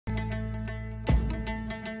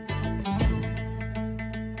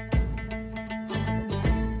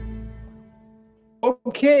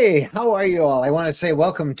Okay, how are you all? I want to say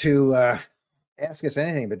welcome to Ask Us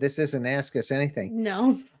Anything, but this isn't Ask Us Anything.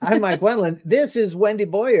 No. I'm Mike Wendland. This is Wendy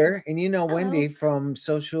Boyer, and you know Hello. Wendy from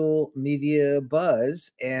Social Media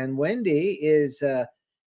Buzz. And Wendy is,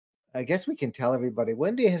 I guess we can tell everybody,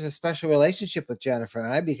 Wendy has a special relationship with Jennifer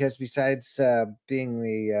and I because besides being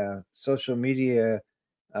the social media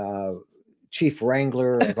chief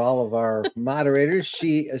wrangler of all of our moderators,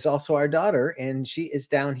 she is also our daughter, and she is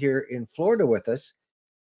down here in Florida with us.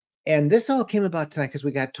 And this all came about tonight because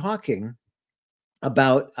we got talking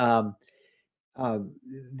about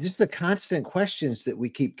just the constant questions that we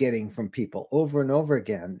keep getting from people over and over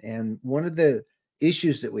again. And one of the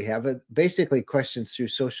issues that we have are basically questions through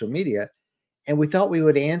social media. And we thought we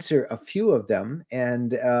would answer a few of them.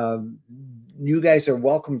 And you guys are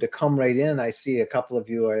welcome to come right in. I see a couple of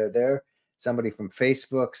you are there. Somebody from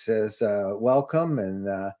Facebook says welcome,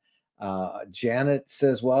 and Janet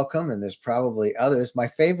says welcome, and there's probably others. My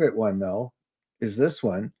favorite one, though, is this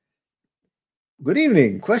one. Good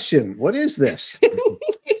evening. Question: what is this?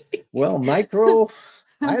 Well, micro,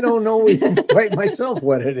 I don't know even quite myself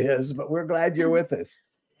what it is, but we're glad you're with us.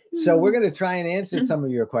 So we're going to try and answer some of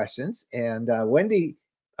your questions. And Wendy,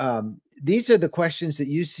 these are the questions that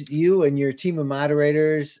you and your team of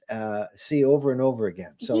moderators see over and over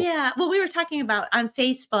again. So yeah, well, we were talking about on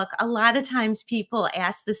Facebook, a lot of times people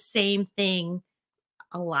ask the same thing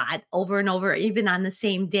a lot over and over, even on the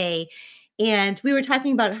same day. And we were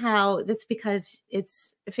talking about how that's because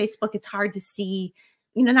it's Facebook, it's hard to see,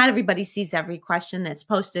 not everybody sees every question that's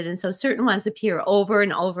posted. And so certain ones appear over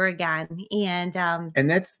and over again. And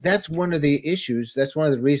that's one of the issues. That's one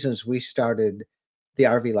of the reasons we started the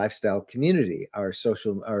RV lifestyle community, our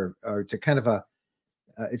social, or to kind of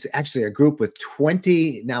it's actually a group with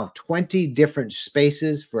 20 different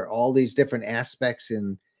spaces for all these different aspects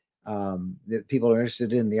in that people are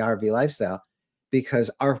interested in the RV lifestyle, because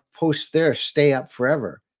our posts there stay up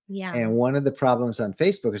forever. Yeah. And one of the problems on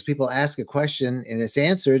Facebook is people ask a question and it's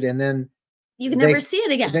answered, and then you can never see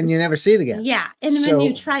it again. Then you never see it again. Yeah. And when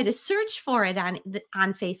you try to search for it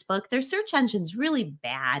on Facebook, their search engine's really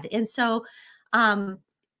bad. And so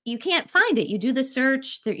you can't find it. You do the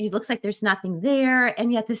search, it looks like there's nothing there.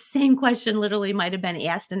 And yet the same question literally might have been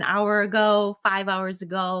asked an hour ago, 5 hours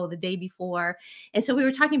ago, the day before. And so we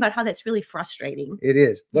were talking about how that's really frustrating. It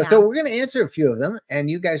is. Well, so we're going to answer a few of them, and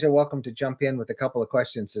you guys are welcome to jump in with a couple of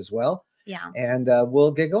questions as well. Yeah. And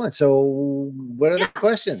we'll get going. So what are the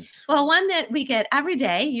questions? Well, one that we get every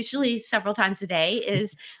day, usually several times a day,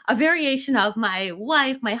 is a variation of my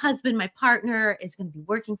wife, my husband, my partner is going to be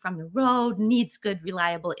working from the road, needs good,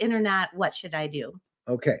 reliable internet. What should I do?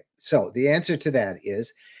 Okay. So the answer to that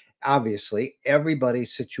is obviously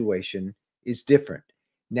everybody's situation is different.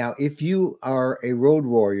 Now, if you are a road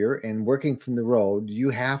warrior and working from the road,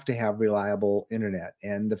 you have to have reliable internet.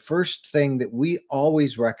 And the first thing that we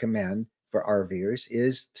always recommend for RVers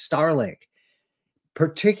is Starlink,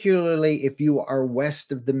 particularly if you are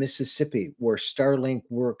west of the Mississippi, where Starlink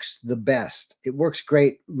works the best. It works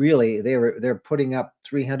great, really. They're putting up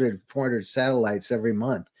 300, 400 satellites every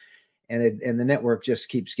month. And the network just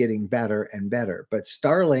keeps getting better and better. But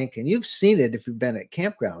Starlink, and you've seen it if you've been at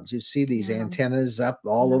campgrounds, you see these antennas up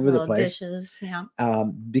all over the place. Dishes,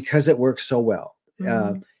 because it works so well.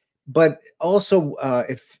 But also,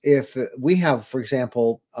 if we have, for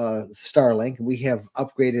example, Starlink, we have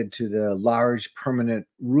upgraded to the large permanent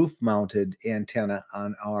roof-mounted antenna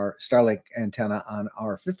on our Starlink antenna on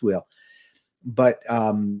our fifth wheel. But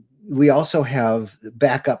we also have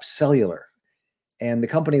backup cellular. And the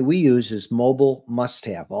company we use is Mobile Must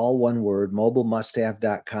Have, all one word,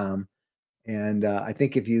 mobilemusthave.com. And I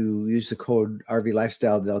think if you use the code RV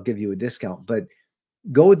Lifestyle, they'll give you a discount. But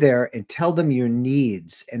go there and tell them your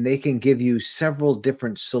needs, and they can give you several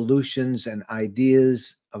different solutions and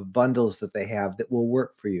ideas of bundles that they have that will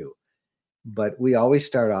work for you. But we always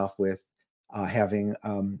start off with having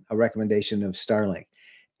a recommendation of Starlink.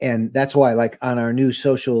 And that's why, like on our new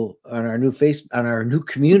social, on our new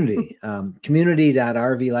community,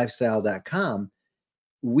 community.rvlifestyle.com,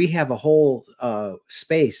 we have a whole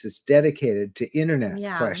space that's dedicated to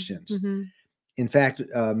internet questions. In fact,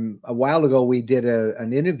 a while ago, we did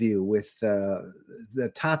an interview with the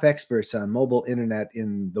top experts on mobile internet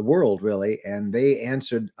in the world, really, and they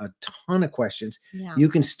answered a ton of questions. You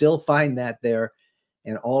can still find that there.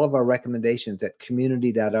 And all of our recommendations at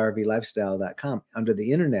community.rvlifestyle.com under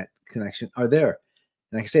the internet connection are there.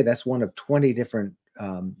 And like I say, that's one of 20 different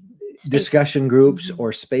discussion groups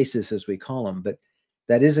or spaces, as we call them. But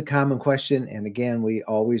that is a common question. And again, we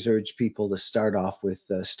always urge people to start off with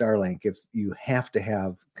Starlink if you have to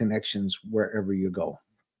have connections wherever you go.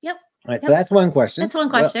 Yep. All right. So that's one question. That's one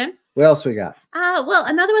question. What else we got? Well,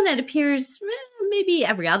 another one that appears maybe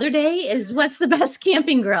every other day is what's the best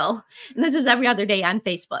camping grill? And this is every other day on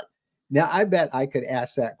Facebook. Now, I bet I could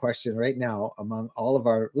ask that question right now among all of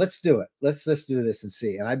our. Let's do it. Let's do this and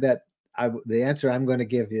see. And I bet the answer I'm going to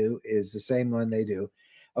give you is the same one they do.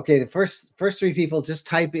 Okay, the first three people just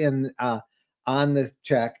type in on the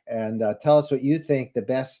check and tell us what you think the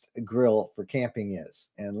best grill for camping is.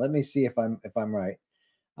 And let me see if I'm right.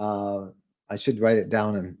 I should write it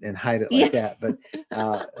down and hide it like that. But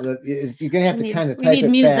you're gonna have to kind of type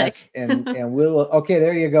it fast, and we'll. Okay,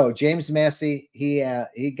 there you go. James Massey, he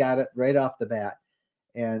got it right off the bat,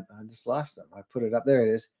 and I just lost him. I put it up. There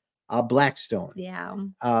it is. Blackstone. Yeah.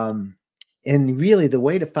 And really, the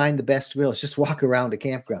way to find the best grill is just walk around a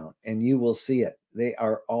campground, and you will see it. They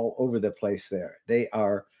are all over the place there. They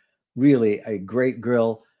are really a great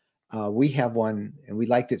grill. We have one, and we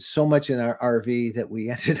liked it so much in our RV that we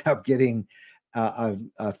ended up getting a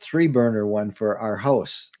 3-burner one for our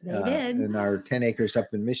house in our 10 acres up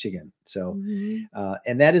in Michigan. So,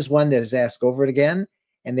 and that is one that is asked over and again,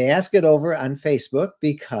 and they ask it over on Facebook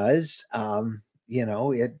because, you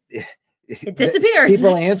know, it disappears.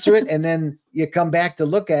 People answer it, and then you come back to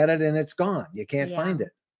look at it, and it's gone. You can't find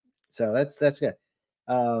it. So that's good.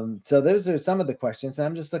 So those are some of the questions.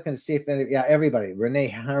 I'm just looking to see if everybody. Renee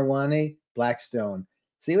Harwani, Blackstone.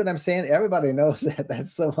 See what I'm saying? Everybody knows that.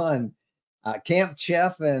 That's the one. Camp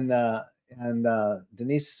Chef and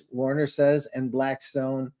Denise Warner says and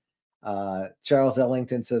Blackstone. Charles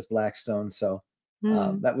Ellington says Blackstone. So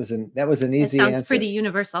that was an easy answer. Pretty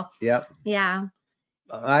universal. Yep. Yeah.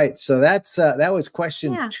 All right. So that was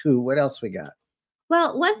question 2. What else we got?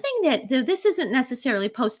 Well, one thing that this isn't necessarily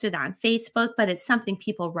posted on Facebook, but it's something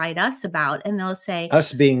people write us about, and they'll say,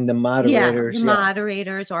 us being the moderators, the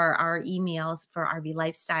moderators, or our emails for RV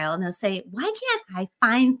Lifestyle, and they'll say, why can't I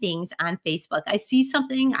find things on Facebook? I see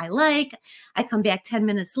something I like, I come back 10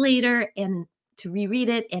 minutes later and to reread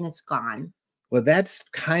it, and it's gone. Well, that's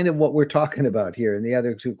kind of what we're talking about here in the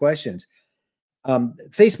other 2 questions.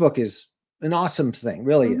 Facebook is an awesome thing,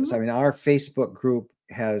 really is. I mean, our Facebook group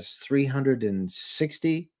has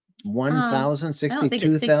 361,000,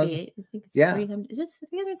 62,000. Yeah. Is it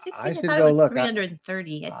 360? I should go look.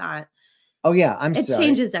 330, I thought. Oh, yeah. It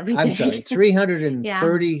changes every day. I'm sorry.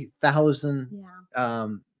 330,000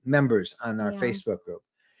 members on our Facebook group.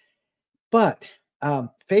 But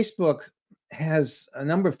Facebook has a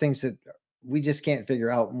number of things that we just can't figure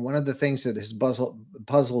out. And one of the things that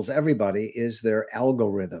puzzles everybody is their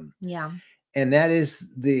algorithm. Yeah. And that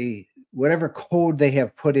is whatever code they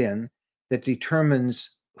have put in that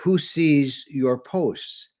determines who sees your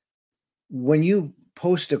posts. When you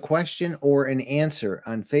post a question or an answer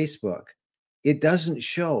on Facebook, it doesn't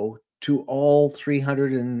show to all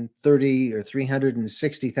 330 or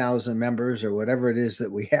 360,000 members or whatever it is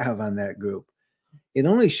that we have on that group. It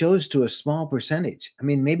only shows to a small percentage. I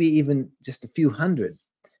mean, maybe even just a few hundred.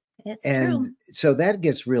 It's true. So that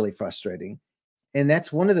gets really frustrating. And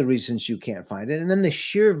that's one of the reasons you can't find it. And then the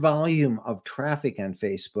sheer volume of traffic on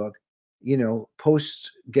Facebook, you know,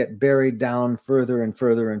 posts get buried down further and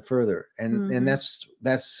further and further. And that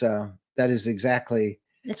is exactly.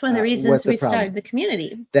 That's one of the reasons we started the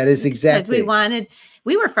community. That is exactly.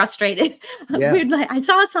 We were frustrated. Yeah. I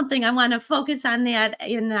saw something. I want to focus on that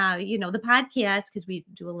in, the podcast, because we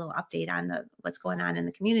do a little update on what's going on in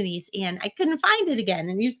the communities, and I couldn't find it again.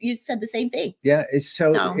 And you said the same thing. Yeah. It's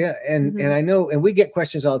yeah. And I know, and we get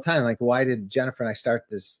questions all the time, like, why did Jennifer and I start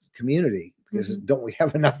this community? Because don't we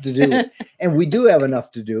have enough to do? And we do have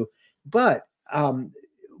enough to do. But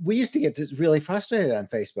we used to get really frustrated on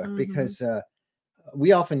Facebook because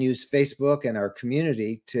we often use Facebook and our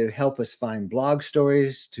community to help us find blog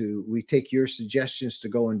stories. We take your suggestions to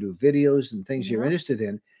go and do videos and things you're interested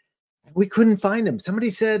in. We couldn't find them. Somebody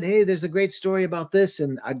said, hey, there's a great story about this.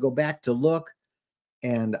 And I'd go back to look.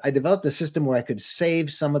 And I developed a system where I could save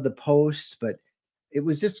some of the posts, but it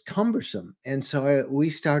was just cumbersome. And so we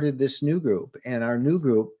started this new group, and our new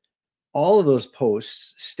group, all of those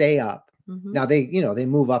posts stay up. Now they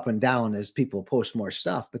move up and down as people post more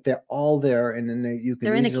stuff, but they're all there, and then they're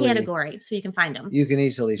in a category, so you can find them. You can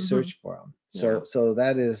easily search for them. So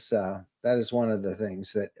that is one of the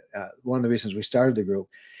things that one of the reasons we started the group,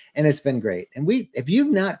 and it's been great. And if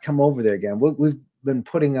you've not come over there again, we've been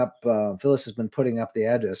putting up. Phyllis has been putting up the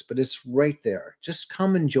address, but it's right there. Just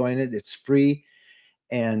come and join it. It's free,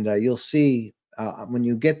 and you'll see when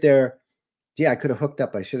you get there. Yeah, I could have hooked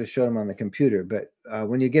up. I should have showed them on the computer. But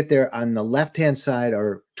when you get there, on the left-hand side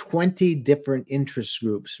are 20 different interest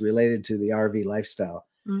groups related to the RV lifestyle.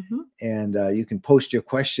 And you can post your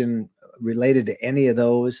question related to any of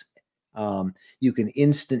those. You can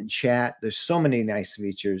instant chat. There's so many nice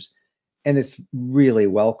features. and it's really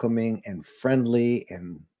welcoming and friendly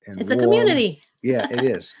and it's warm. a community. Yeah, it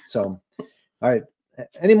is. So, all right.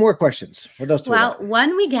 Any more questions? What else do we got?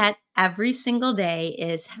 One we get every single day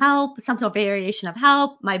is help, some variation of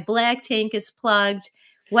help. My black tank is plugged.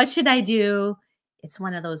 What should I do? It's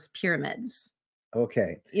one of those pyramids.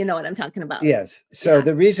 Okay. You know what I'm talking about. Yes. So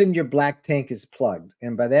the reason your black tank is plugged,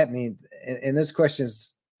 and by that means, and this question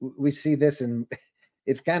is, we see this and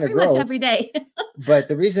it's kind of Pretty gross much every day. but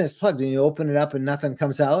the reason it's plugged, when you open it up and nothing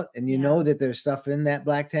comes out, and you know that there's stuff in that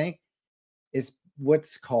black tank, is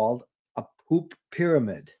what's called a poop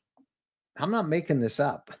pyramid. I'm not making this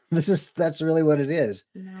up. That's really what it is.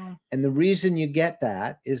 No. And the reason you get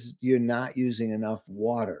that is you're not using enough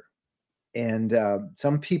water. And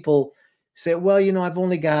some people say, well, I've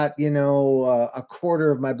only got, a quarter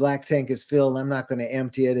of my black tank is filled. I'm not going to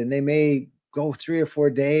empty it. And they may go 3 or 4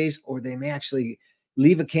 days, or they may actually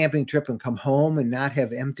leave a camping trip and come home and not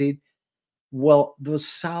have emptied. Well, those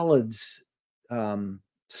solids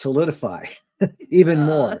solidify even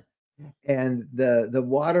more. And the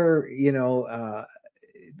water,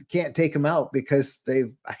 can't take them out because I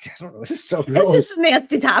don't know, it's so gross. It's just a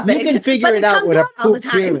nasty topic. You can figure it out with a poop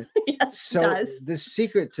pyramid. Yes, so the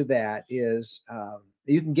secret to that is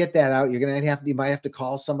you can get that out. You might have to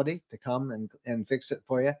call somebody to come and fix it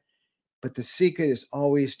for you. But the secret is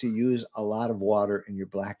always to use a lot of water in your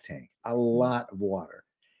black tank, a lot of water.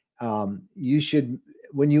 You should,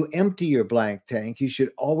 when you empty your black tank, you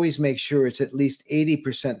should always make sure it's at least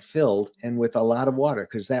 80% filled and with a lot of water,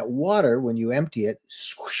 because that water, when you empty it,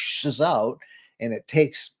 swishes out and it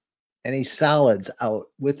takes any solids out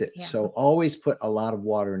with it. Yeah. So always put a lot of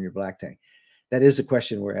water in your black tank. That is a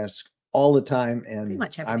question we're asked all the time, and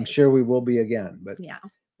I'm sure we will be again. But yeah.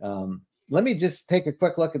 Let me just take a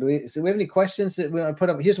quick look at it. So we have any questions that we want to put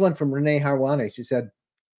up? Here's one from Renee Harwane. She said,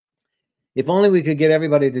 if only we could get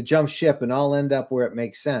everybody to jump ship and all end up where it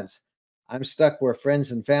makes sense. I'm stuck where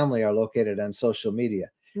friends and family are located on social media.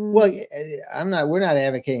 Well, we're not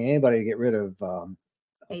advocating anybody to get rid of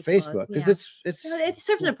Facebook, because it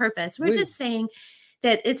serves a purpose. We're just saying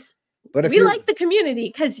that we like the community,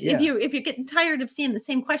 because if you're getting tired of seeing the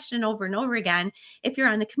same question over and over again, if you're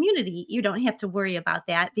on the community, you don't have to worry about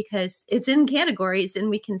that, because it's in categories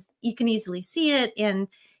and you can easily see it, and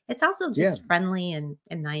it's also just friendly and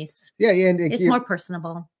nice. Yeah, and it's more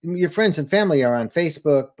personable. Your friends and family are on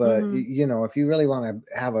Facebook, but if you really want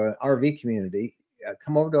to have an RV community,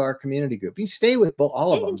 come over to our community group. You stay with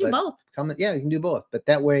all of them. You can do both. You can do both, but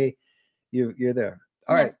that way you're there.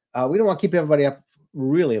 All right. We don't want to keep everybody up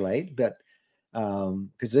really late, but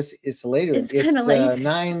because it's later. It's kind of late.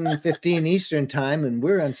 9:15 Eastern time, and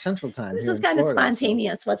we're on Central time. This was kind of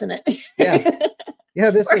spontaneous, wasn't it? Yeah. Yeah,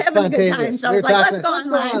 this was spontaneous. Time, so we're talking, let's go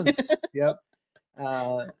online. Yep.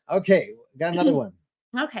 Okay, got another one.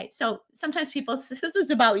 Okay, so sometimes people, this is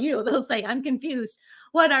about you. They'll say, I'm confused.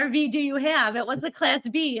 What RV do you have? It was a Class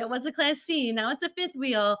B. It was a Class C. Now it's a fifth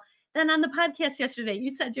wheel. Then on the podcast yesterday, you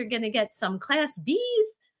said you're going to get some Class Bs.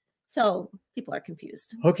 So people are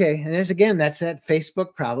confused. Okay, and that's that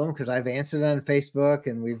Facebook problem, because I've answered on Facebook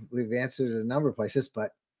and we've answered a number of places,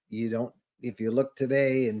 but you don't. If you look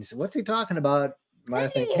today and you say, what's he talking about? I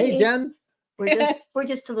think, hey, Jen, we're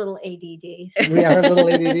just a little ADD. We are a little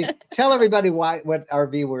ADD. Tell everybody what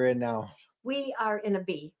RV we're in now. We are in a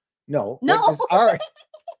B. No. What's our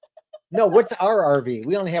RV?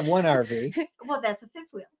 We only have one RV. Well, that's a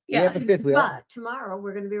fifth wheel. Yeah, we have a fifth wheel. But tomorrow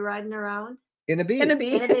we're going to be riding around in a B. In a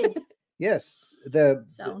B. Yes.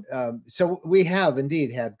 So we have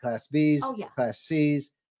indeed had Class Bs, Class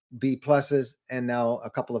Cs, B pluses, and now a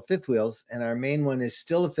couple of fifth wheels. And our main one is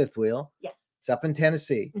still a fifth wheel. Yeah. It's up in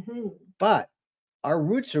Tennessee. But our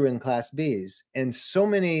roots are in Class Bs, and so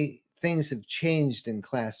many things have changed in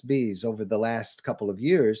Class Bs over the last couple of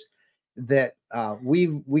years that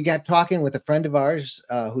we got talking with a friend of ours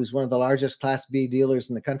who's one of the largest Class B dealers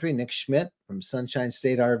in the country, Nick Schmidt from Sunshine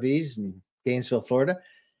State RVs in Gainesville, Florida.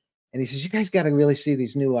 And he says, you guys got to really see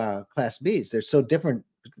these new Class Bs. They're so different.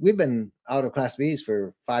 We've been out of Class Bs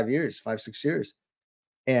for 5-6 years.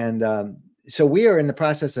 And so we are in the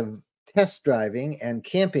process of test driving and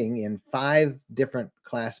camping in 5 different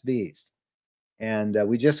Class Bs. And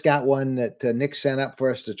we just got one that Nick sent up for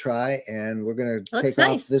us to try, and we're going to take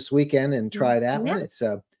off this weekend and try that one.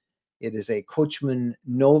 It is a Coachman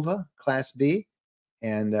Nova Class B,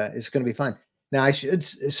 and it's going to be fun. Now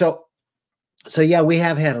so we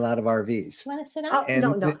have had a lot of RVs. Want to sit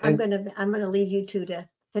down? No. I'm gonna leave you two to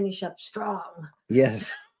finish up strong.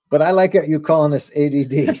 Yes, but I like you calling us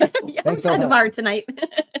ADD. Thanks a lot tonight.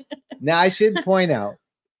 Now I should point out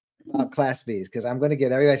about Class Bs, because I'm going to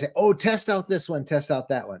get everybody say, "Oh, test out this one, test out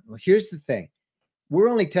that one." Well, here's the thing: we're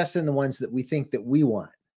only testing the ones that we think that we want,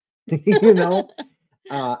 you know.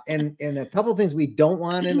 And a couple of things we don't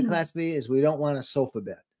want in the Class B is we don't want a sofa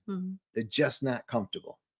bed. They're just not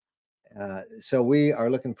comfortable. So we are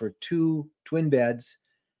looking for 2 twin beds.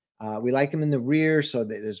 We like them in the rear so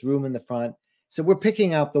that there's room in the front. So we're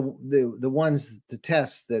picking out the ones to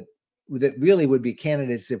test that really would be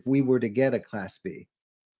candidates if we were to get a Class B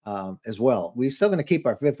as well. We're still going to keep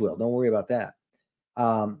our fifth wheel. Don't worry about that.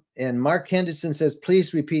 And Mark Henderson says,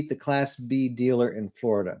 please repeat the Class B dealer in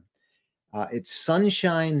Florida. It's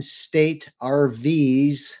Sunshine State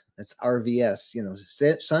RVs. That's RVS, you know,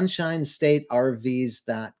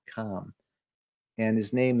 sunshinestatervs.com. And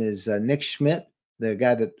his name is Nick Schmidt, the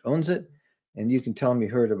guy that owns it. And you can tell him you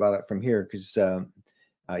heard about it from here, because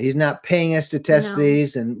he's not paying us to test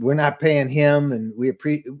these, and we're not paying him. And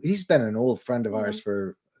he's been an old friend of ours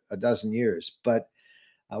for a dozen years, but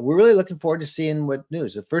we're really looking forward to seeing what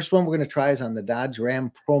news. The first one we're going to try is on the Dodge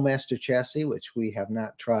Ram ProMaster chassis, which we have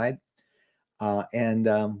not tried. And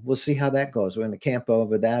we'll see how that goes. We're going to camp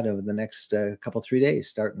over that over the next 3 days,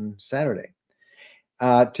 starting Saturday.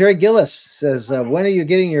 Terry Gillis says, when are you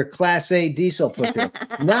getting your Class A diesel put there?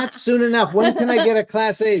 Not soon enough. When can I get a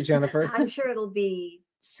Class A, Jennifer? I'm sure it'll be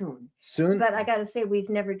soon. Soon? But I got to say, we've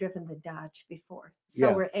never driven the Dodge before.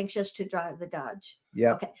 So we're anxious to drive the Dodge.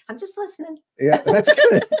 Yeah. Okay. I'm just listening. Yeah, that's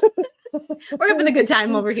good. We're having a good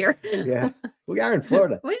time over here. Yeah. We are in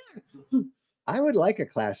Florida. We are. I would like a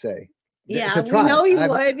Class A. Yeah, we know you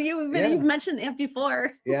would. You've mentioned that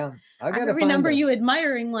before. Yeah. I remember you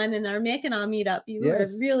admiring one in our Mackinac meetup. You were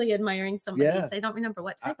really admiring somebody's. I don't remember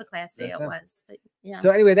what type of Class A it was. But yeah.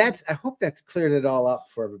 So anyway, I hope that's cleared it all up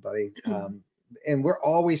for everybody. And we're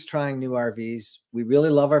always trying new RVs. We really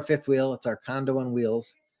love our fifth wheel. It's our condo on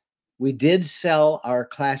wheels. We did sell our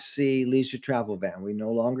Class C leisure travel van. We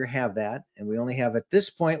no longer have that. And we only have at this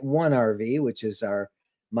point one RV, which is our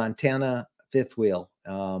Montana fifth wheel.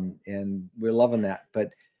 And we're loving that.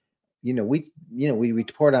 But, we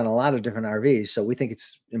report on a lot of different RVs. So we think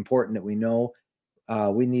it's important that we know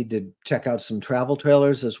we need to check out some travel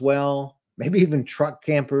trailers as well, maybe even truck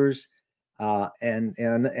campers.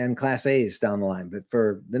 And Class A's down the line. But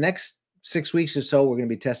for the next 6 weeks or so, we're going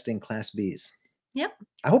to be testing Class B's. Yep.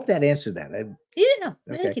 I hope that answered that. Yeah,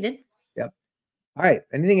 I think you did. Yep. All right.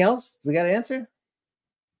 Anything else we got to answer?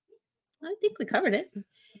 I think we covered it.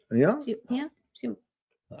 Yeah. Yeah. All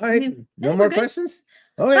right. No more questions?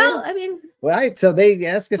 Oh, well, I mean, right. So they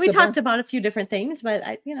asked us. We talked about a few different things, but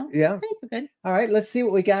I think we're good. All right. Let's see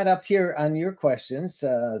what we got up here on your questions.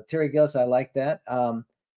 Terry Gillis, I like that.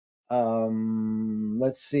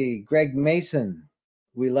 Let's see. Greg Mason.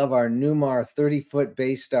 We love our Newmar 30-foot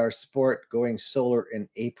Baystar Sport going solar in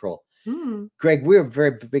April. Greg, we're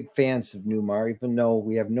very big fans of Newmar, even though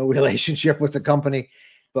we have no relationship with the company.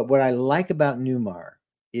 But what I like about Newmar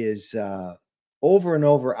is over and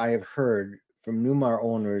over, I have heard from Newmar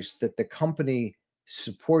owners that the company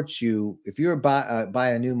supports you. If you're buy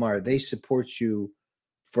a Newmar, they support you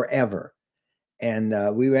forever. And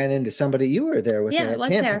we ran into somebody, you were there with at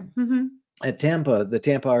Tampa. At Tampa, the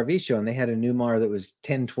Tampa RV show, and they had a Newmar that was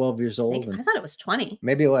 10, 12 years old. I thought it was 20.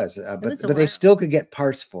 Maybe it was, but they still could get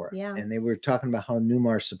parts for it. Yeah. And they were talking about how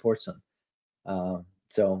Newmar supports them.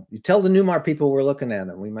 So you tell the Newmar people we're looking at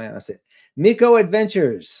them. We might not say Miko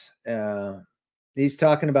Adventures. He's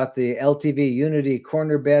talking about the LTV Unity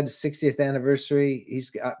corner bed 60th anniversary. He's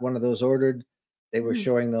got one of those ordered. They were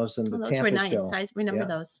showing those in the Tampa were nice. show. I remember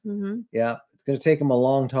those. Yeah. It's going to take them a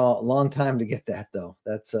long time to get that though.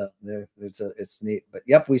 That's it's neat. But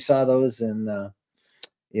yep, we saw those in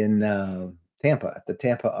Tampa at the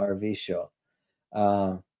Tampa RV show.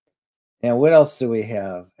 And what else do we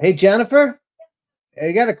have? Hey Jennifer,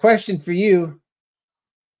 I got a question for you.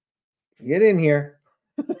 Get in here.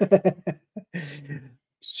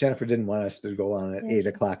 Jennifer didn't want us to go on at 8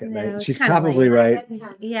 o'clock at night. She's probably right.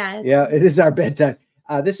 Yeah. Yeah, it is our bedtime.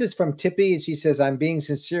 This is from Tippy, and she says, I'm being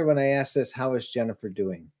sincere when I ask this. How is Jennifer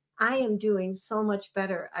doing? I am doing so much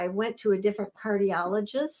better. I went to a different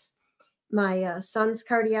cardiologist, my son's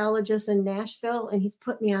cardiologist in Nashville, and he's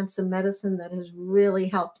put me on some medicine that has really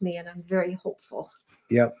helped me, and I'm very hopeful.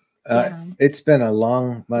 Yep. It's been a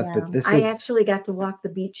long month, but I actually got to walk the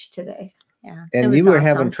beach today. Yeah. And you were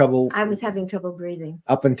having trouble. I was having trouble breathing.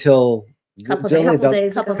 Up until a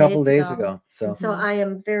couple days ago. So I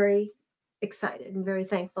am very excited and very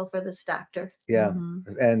thankful for this doctor. Yeah.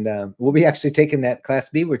 And we'll be actually taking that Class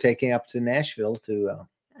B. We're taking up to Nashville to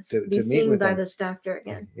meet with by this doctor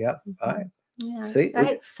again. Yep. All right. Yeah. See,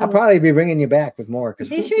 I'll probably be bringing you back with more. Are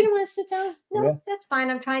you sure you don't want to sit down? No, that's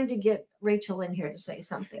fine. I'm trying to get Rachel in here to say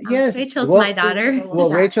something. Yes. Rachel's my daughter.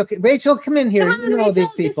 Well, Rachel, come in here. Come on, you know Rachel,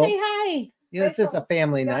 these people. Just say hi. You know, it's just a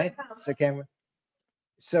family night. So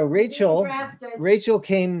Drafted. Rachel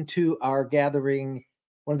came to our gathering,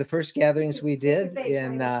 one of the first gatherings we did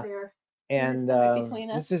and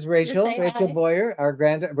this is Rachel Boyer, our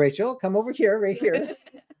Rachel, come over here, right here.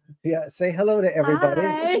 Yeah, say hello to everybody.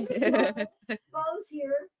 Hi. Bo's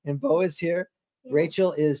here. And Bo is here. Yeah.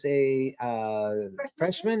 Rachel is a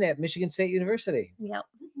freshman at Michigan State University. Yep.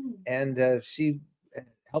 And she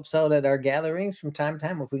helps out at our gatherings from time to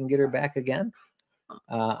time if we can get her back again.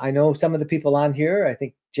 I know some of the people on here. I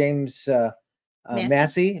think James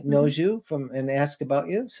Massey knows you and asked about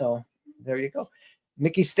you. So there you go.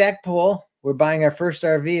 Mickey Stackpole, we're buying our first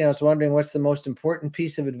RV, and I was wondering what's the most important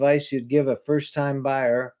piece of advice you'd give a first-time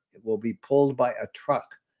buyer? It will be pulled by a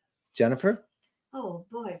truck. Jennifer? Oh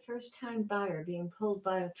boy, first-time buyer being pulled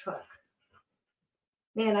by a truck.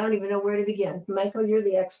 Man, I don't even know where to begin. Michael, you're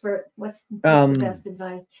the expert. What's the best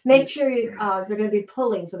advice? Make sure they're going to be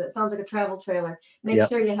pulling, so that sounds like a travel trailer. Make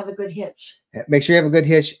sure you have a good hitch. Make sure you have a good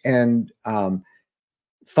hitch, and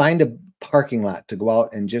find a parking lot to go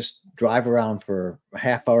out and just drive around for a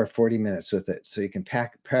half hour, 40 minutes with it, so you can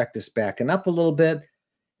practice backing up a little bit.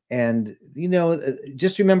 And, you know,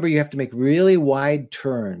 just remember you have to make really wide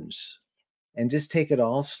turns and just take it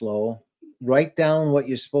all slow. Write down what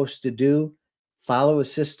you're supposed to do. Follow a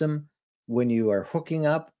system when you are hooking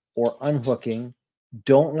up or unhooking.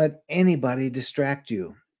 Don't let anybody distract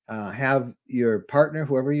you. Have your partner,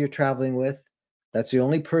 whoever you're traveling with, that's the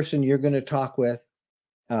only person you're going to talk with.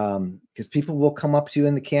 Because people will come up to you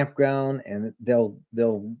in the campground and they'll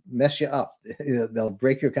mess you up. They'll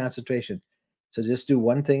break your concentration. So just do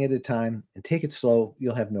one thing at a time and take it slow.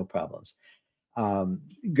 You'll have no problems.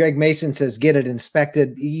 Greg Mason says, get it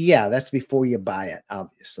inspected. Yeah, that's before you buy it,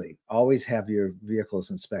 obviously. Always have your vehicles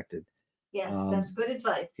inspected. Yeah, that's good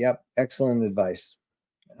advice. Yep, excellent advice.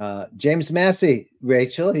 James Massey,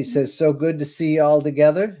 Rachel, he says, so good to see you all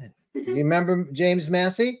together. Do you remember James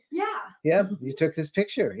Massey? Yeah. Yeah, you took this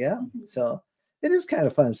picture. Yeah, so it is kind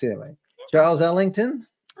of fun to see that way. Charles Ellington.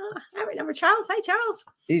 I remember Charles. Hi, Charles.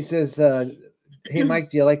 He says, hey,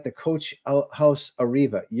 Mike, do you like the Coach House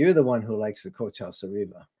Arriva? You're the one who likes the Coach House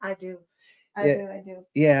Arriva. I do. I do.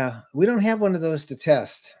 Yeah, we don't have one of those to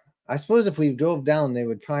test. I suppose if we drove down, they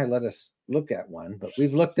would probably let us look at one, but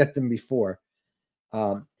we've looked at them before.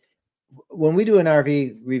 When we do an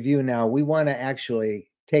RV review now, we want to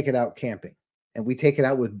actually take it out camping, and we take it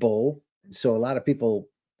out with Bo. So a lot of people,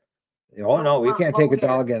 oh no, we can't take a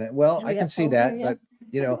dog in it. Well, I can see that, but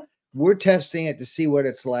you know, we're testing it to see what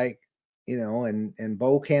it's like, you know, and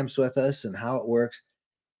Bo camps with us and how it works.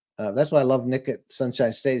 That's why I love Nick at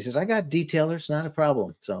Sunshine State. He says, I got detailers, not a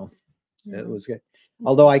problem. So it was good.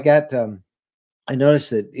 Although I got, I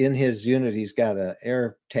noticed that in his unit, he's got an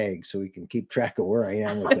air tag so he can keep track of where I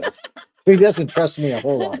am with it. He doesn't trust me a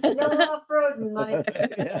whole lot. No off-roading, Mike.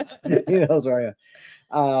 Yeah, he knows where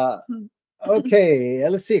I am. Okay,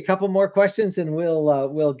 let's see a couple more questions and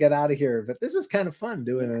we'll get out of here. But this is kind of fun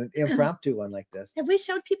doing an impromptu one like this. Have we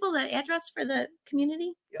showed people the address for the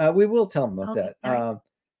community? We will tell them about that.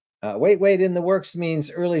 Right. Wait in the works means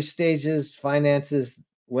early stages, finances,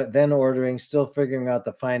 then ordering, still figuring out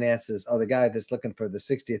the finances. Oh, the guy that's looking for the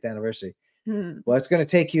 60th anniversary. Well, it's going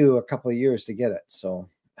to take you a couple of years to get it. So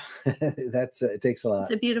that's it takes a lot. It's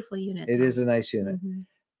a beautiful unit. It is a nice unit.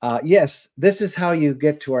 Yes, this is how you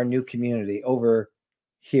get to our new community over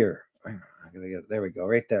here. There we go,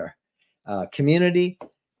 right there.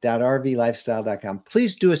 Community.rvlifestyle.com.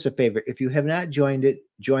 Please do us a favor. If you have not joined it,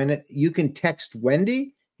 join it. You can text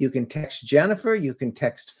Wendy. You can text Jennifer. You can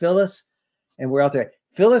text Phyllis. And we're out there.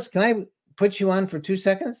 Phyllis, can I put you on for 2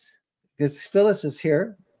 seconds? Because Phyllis is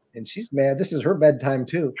here and she's mad. This is her bedtime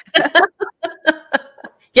too.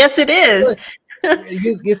 Yes, it is.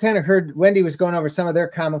 You kind of heard Wendy was going over some of their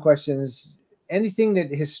common questions. Anything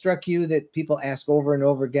that has struck you that people ask over and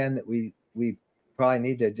over again that we probably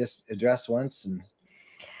need to just address once and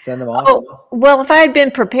send them off? Oh, well, if I had been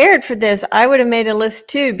prepared for this, I would have made a list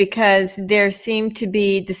too, because there seem to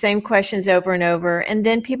be the same questions over and over. And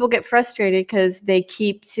then people get frustrated because they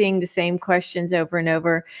keep seeing the same questions over and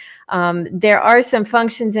over. There are some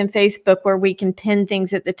functions in Facebook where we can pin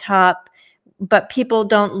things at the top, but people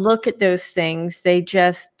don't look at those things. They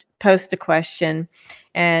just post a question.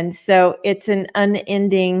 And so it's an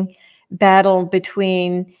unending battle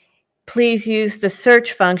between please use the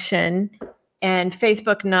search function and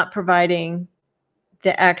Facebook not providing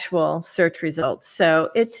the actual search results.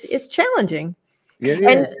 So it's challenging.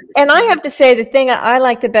 And I have to say, the thing I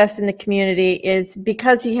like the best in the community is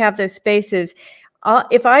because you have those spaces.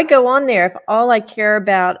 If I go on there, if all I care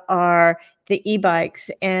about are the e-bikes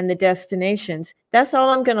and the destinations, that's all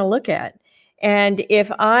I'm going to look at. And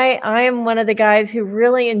if I am one of the guys who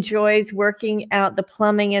really enjoys working out the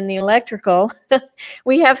plumbing and the electrical,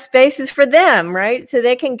 we have spaces for them, right? So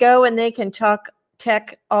they can go and they can talk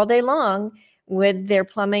tech all day long with their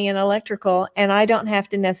plumbing and electrical, and I don't have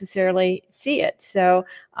to necessarily see it. So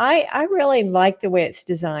I really like the way it's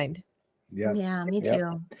designed. Yeah. Yeah, me Yep.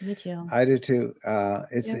 too. Me too. I do too.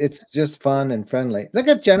 It's just fun and friendly. Look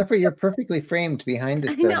at Jennifer, you're perfectly framed behind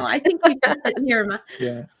I it. know. I think we should sit here.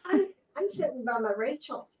 Yeah. I'm sitting by my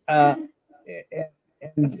Rachel. And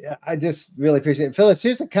I just really appreciate it. Phyllis,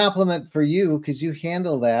 here's a compliment for you because you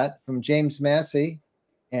handle that, from James Massey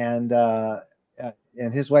and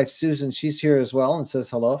his wife Susan. She's here as well and says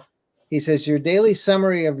hello. He says, your daily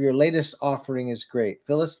summary of your latest offering is great.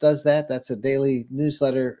 Phyllis does that. That's a daily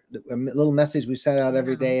newsletter, a little message we send out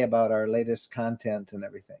every day about our latest content and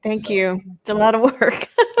everything. Thank you. It's a lot of work.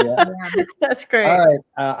 Yeah. That's great. All right.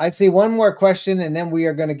 I see one more question, and then we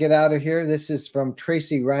are going to get out of here. This is from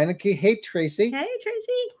Tracy Reinecke. Hey, Tracy. Hey,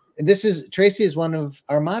 Tracy. Tracy is one of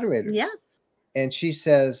our moderators. Yes. And she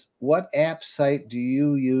says, what app site do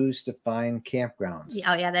you use to find campgrounds?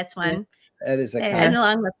 Oh, yeah, that's one. That is a and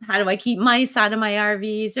along with how do I keep mice out of my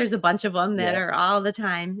RVs? There's a bunch of them that are all the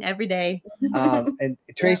time, every day. And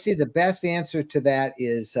Tracy, the best answer to that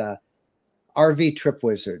is RV Trip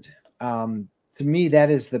Wizard. To me, that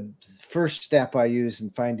is the first step I use in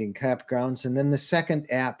finding campgrounds. And then the second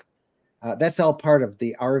app, that's all part of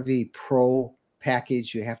the RV Pro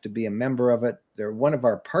package. You have to be a member of it. They're one of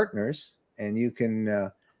our partners, and you can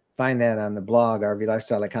find that on the blog,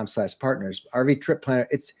 rvlifestyle.com/partners. RV Trip Planner.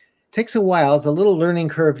 It takes a while. It's a little learning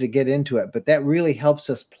curve to get into it, but that really helps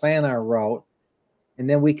us plan our route. And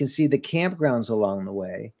then we can see the campgrounds along the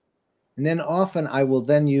way. And then often I will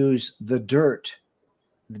then use the Dirt,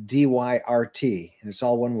 the DYRT, and it's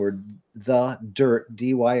all one word, the Dirt,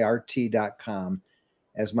 DYRT.com,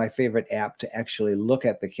 as my favorite app to actually look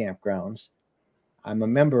at the campgrounds. I'm a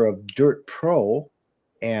member of Dirt Pro,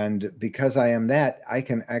 and because I am that, I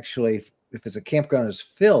can actually, if it's a campground is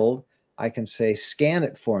filled, I can say, scan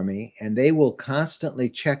it for me, and they will constantly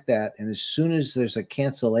check that. And as soon as there's a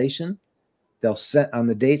cancellation, they'll set on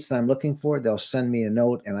the dates that I'm looking for, they'll send me a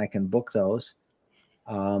note and I can book those.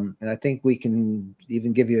 And I think we can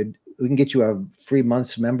even we can get you a free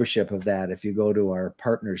month's membership of that if you go to our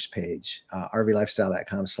partners page,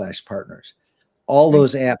 rvlifestyle.com/partners. All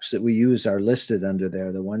those apps that we use are listed under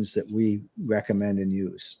there, the ones that we recommend and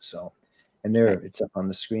use. So, and it's up on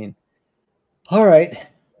the screen. All right.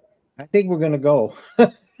 I think we're going to go.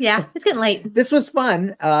 Yeah, it's getting late. This was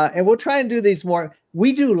fun. And we'll try and do these more.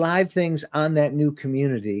 We do live things on that new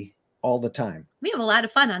community all the time. We have a lot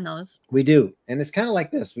of fun on those. We do. And it's kind of like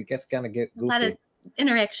this. We just kind of get goofy. A lot of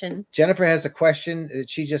interaction. Jennifer has a question that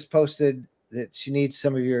she just posted that she needs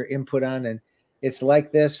some of your input on. And it's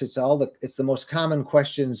like this. It's the most common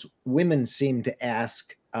questions women seem to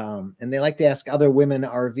ask. And they like to ask other women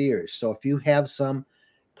RVers. So if you have some,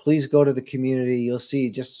 please go to the community. You'll see,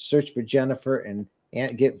 just search for Jennifer and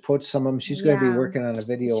put some of them. She's going to be working on a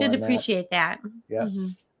video. Should appreciate that. Yeah.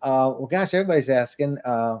 Well, gosh, everybody's asking.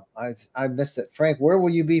 I missed it. Frank, where will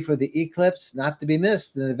you be for the eclipse? Not to be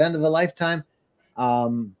missed, an event of a lifetime.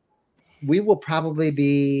 We will probably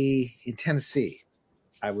be in Tennessee,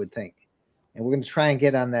 I would think. And we're going to try and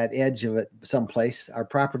get on that edge of it someplace. Our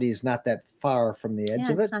property is not that far from the edge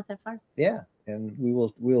of it. It's not that far. Yeah. And we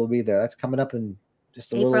will be there. That's coming up in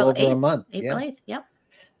just a April little over 8th, a month. April 8th. Yep.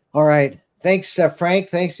 All right. Thanks, Frank.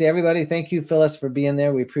 Thanks to everybody. Thank you, Phyllis, for being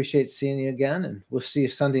there. We appreciate seeing you again. And we'll see you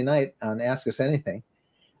Sunday night on Ask Us Anything.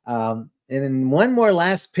 And then one more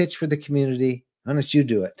last pitch for the community. Why don't you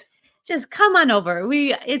do it? Just come on over.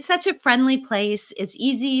 It's such a friendly place. It's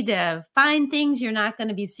easy to find things. You're not going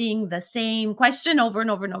to be seeing the same question over and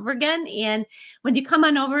over and over again. And when you come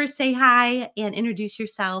on over, say hi and introduce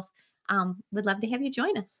yourself. We'd love to have you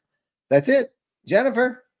join us. That's it.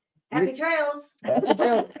 Jennifer. Happy trails. Happy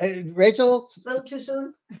trails. Hey, Rachel. A little too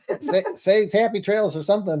soon. say happy trails or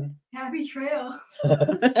something. Happy trails.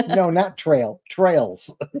 No, not trails.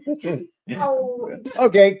 Oh.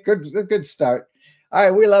 Okay, good start. All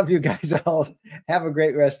right, we love you guys all. Have a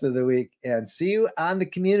great rest of the week and see you on the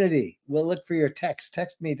community. We'll look for your text.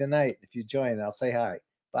 Text me tonight if you join. I'll say hi.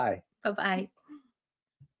 Bye. Bye-bye.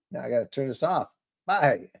 Now I got to turn this off.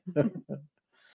 Bye.